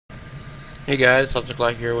Hey guys,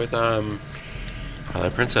 Twilight here with Twilight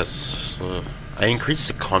Princess. I increased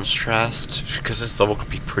the contrast because this level can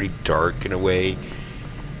be pretty dark in a way,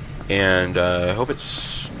 and I hope it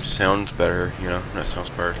sounds better. You know, not sounds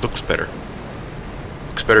better, looks better.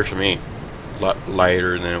 Looks better to me. A lot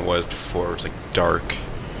lighter than it was before. It was like dark,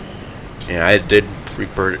 and I did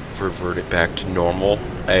revert it back to normal.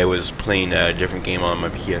 I was playing a different game on my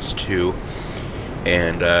PS2.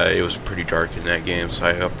 And it was pretty dark in that game, so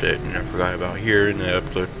I upped it, and I forgot about here, and I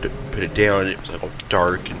put it down, and it was like all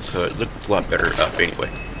dark, and so it looked a lot better up anyway.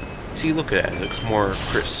 See, look at that, it looks more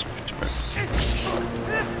crisp.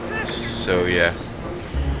 So yeah,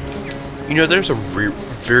 you know, there's a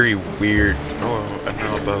very weird. Oh, I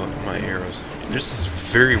know about my arrows. There's this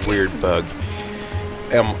very weird bug.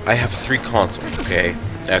 I have 3 consoles, okay?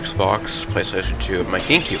 Xbox, PlayStation 2, and my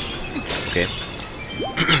GameCube. Okay.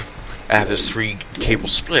 I have this 3 cable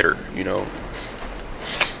splitter, you know,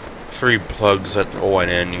 3 plugs at the O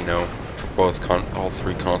and N, you know, for both all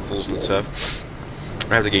 3 consoles and stuff.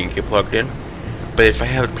 I have the GameCube plugged in, but if I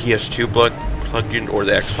have a PS2 plugged in or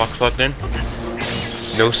the Xbox plugged in,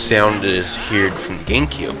 no sound is heard from the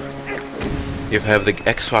GameCube. If I have the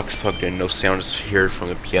Xbox plugged in, no sound is heard from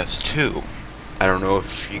the PS2. I don't know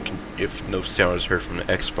if no sound is heard from the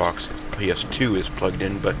Xbox if the PS2 is plugged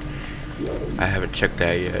in, but I haven't checked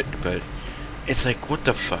that yet, but it's like, what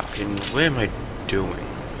the fuck, and what am I doing?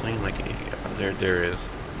 Playing like an idiot. There it is.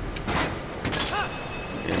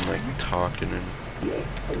 And like talking and...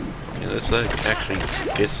 Okay, let's let it actually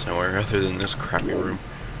get somewhere other than this crappy room.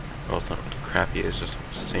 Well, it's not crappy, it's just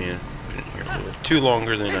staying in here a little too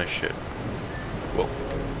longer than I should. Whoa.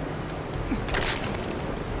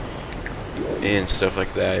 And stuff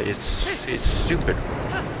like that. It's stupid.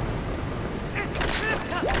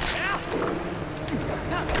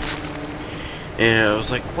 And I was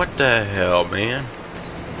like, what the hell, man?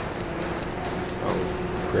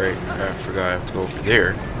 Oh, great. I forgot I have to go over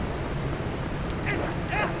there.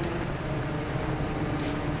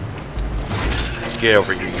 Get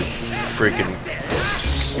over here, you freaking...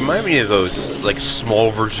 You remind me of those, like, small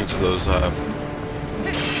versions of those,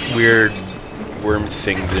 weird worm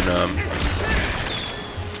things in,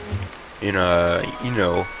 you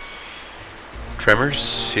know,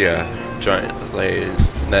 Tremors? Yeah. Giant, like,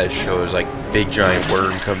 that shows, like, big giant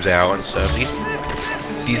worm comes out and stuff.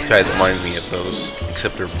 These guys remind me of those,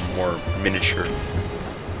 except they're more miniature.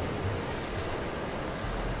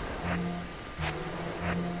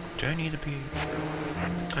 Do I need to be...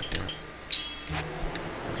 God damn it.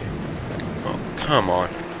 Okay. Oh, come on.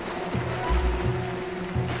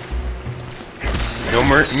 No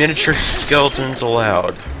miniature skeletons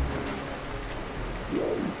allowed.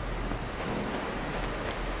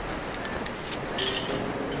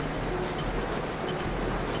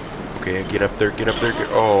 Okay, get up there,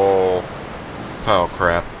 oh. Oh,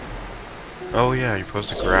 crap. Oh, yeah, you're supposed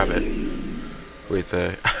to grab it. With,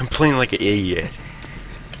 I'm playing like an idiot.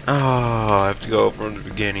 Oh, I have to go from the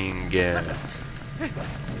beginning again.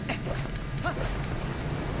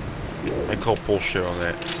 I call bullshit on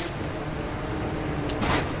that.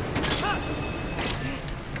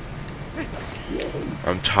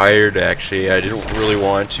 I'm tired, actually. I didn't really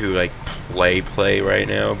want to, like, play right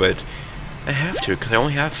now, but I have to, because I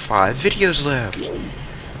only have 5 videos left.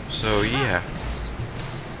 So, yeah.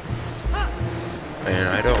 And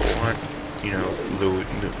I don't want, you know,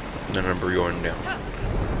 the number going down.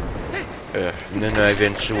 And then I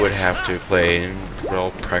eventually would have to play, and, well,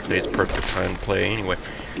 practically it's perfect time to play anyway.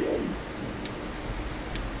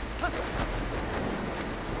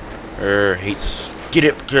 Hates. Get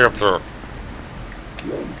up there.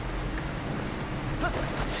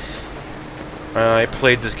 I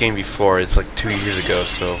played this game before. It's like 2 years ago,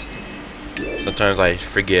 so sometimes I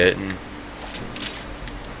forget. And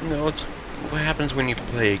you know, it's what happens when you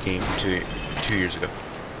play a game two years ago.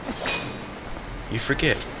 You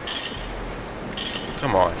forget.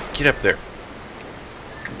 Come on, get up there.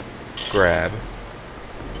 Grab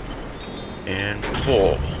and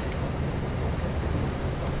pull.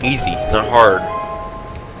 Easy. It's not hard.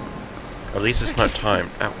 At least it's not timed.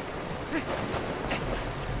 Ow.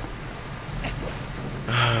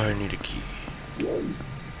 I need a key.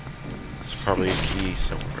 There's probably a key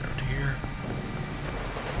somewhere around here.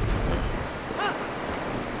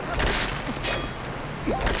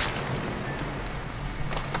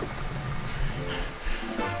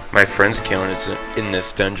 My friend's count is in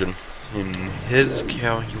this dungeon. In his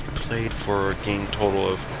count, he played for a game total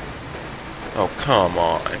of... Oh, come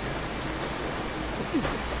on.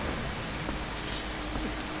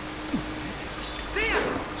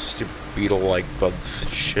 Stupid beetle-like bug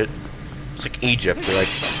shit. It's like Egypt. They're like,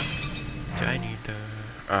 do I need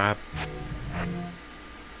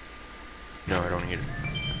No, I don't need it.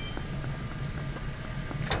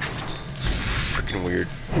 It's freaking weird.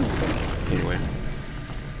 Anyway.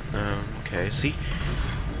 Okay, see?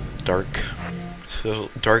 Dark. So,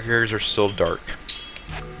 dark areas are still dark.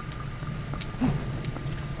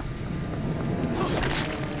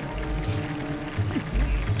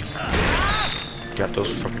 Got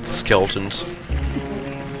those fucking skeletons.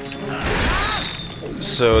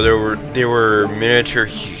 So there were miniature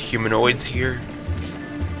humanoids here.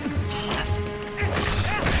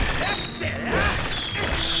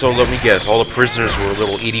 So let me guess, all the prisoners were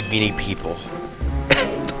little itty bitty people.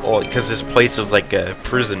 Because this place was like a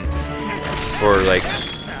prison for like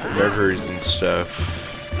murderers and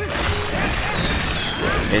stuff.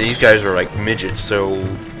 And these guys are like midgets, so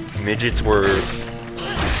midgets were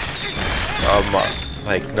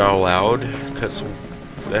like not allowed, because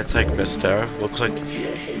that's like messed up. Looks like,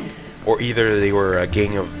 or either they were a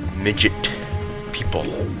gang of midget people.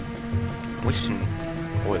 I'm wasting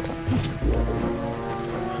oil.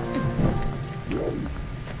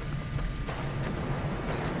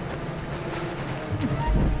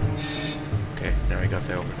 Okay, now I got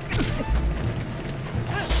that open.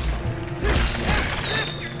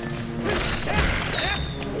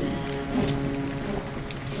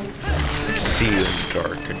 See in the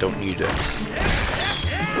dark. I don't need it.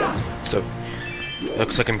 So,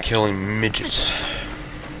 looks like I'm killing midgets.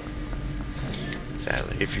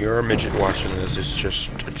 Sadly, if you're a midget watching this, it's just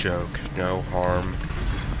a joke. No harm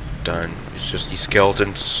done. It's just these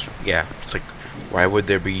skeletons. Yeah, it's like, why would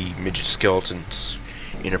there be midget skeletons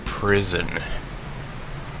in a prison?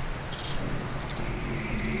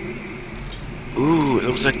 Ooh, it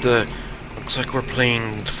looks like we're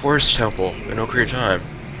playing the Forest Temple in Ocarina of Time.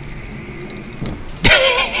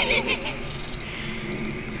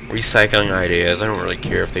 Recycling ideas. I don't really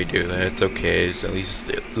care if they do that. It's okay. At least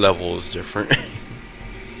the level is different.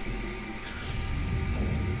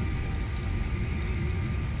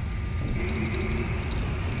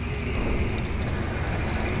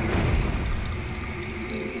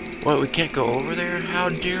 What? We can't go over there? How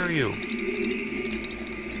dare you?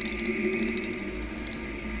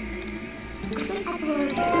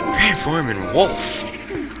 Transforming wolf.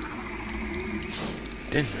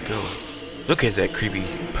 Didn't go. Look at that creepy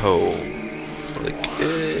Poe. Like,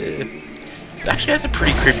 actually, that's a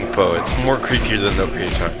pretty creepy Poe. It's more creepier than the Ocarina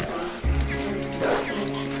of Time.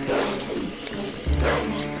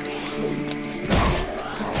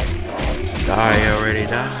 Die already,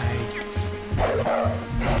 die.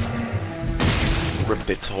 Rip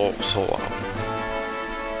its whole soul out.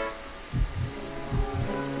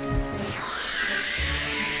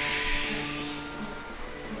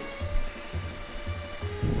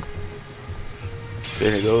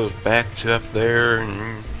 Then it goes back to up there,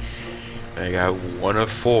 and I got 1 of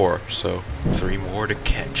 4, so 3 more to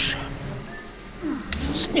catch.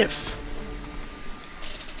 Sniff.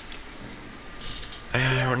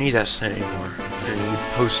 I don't need that scent anymore. I need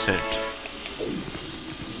post scent.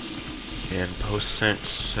 And post scent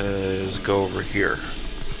says go over here.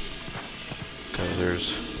 Okay,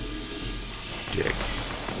 there's dig.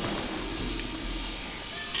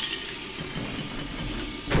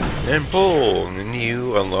 And pull, and then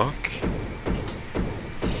you unlock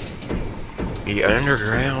the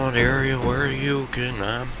underground area where you can,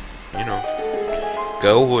 you know,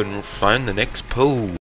 go and find the next pole.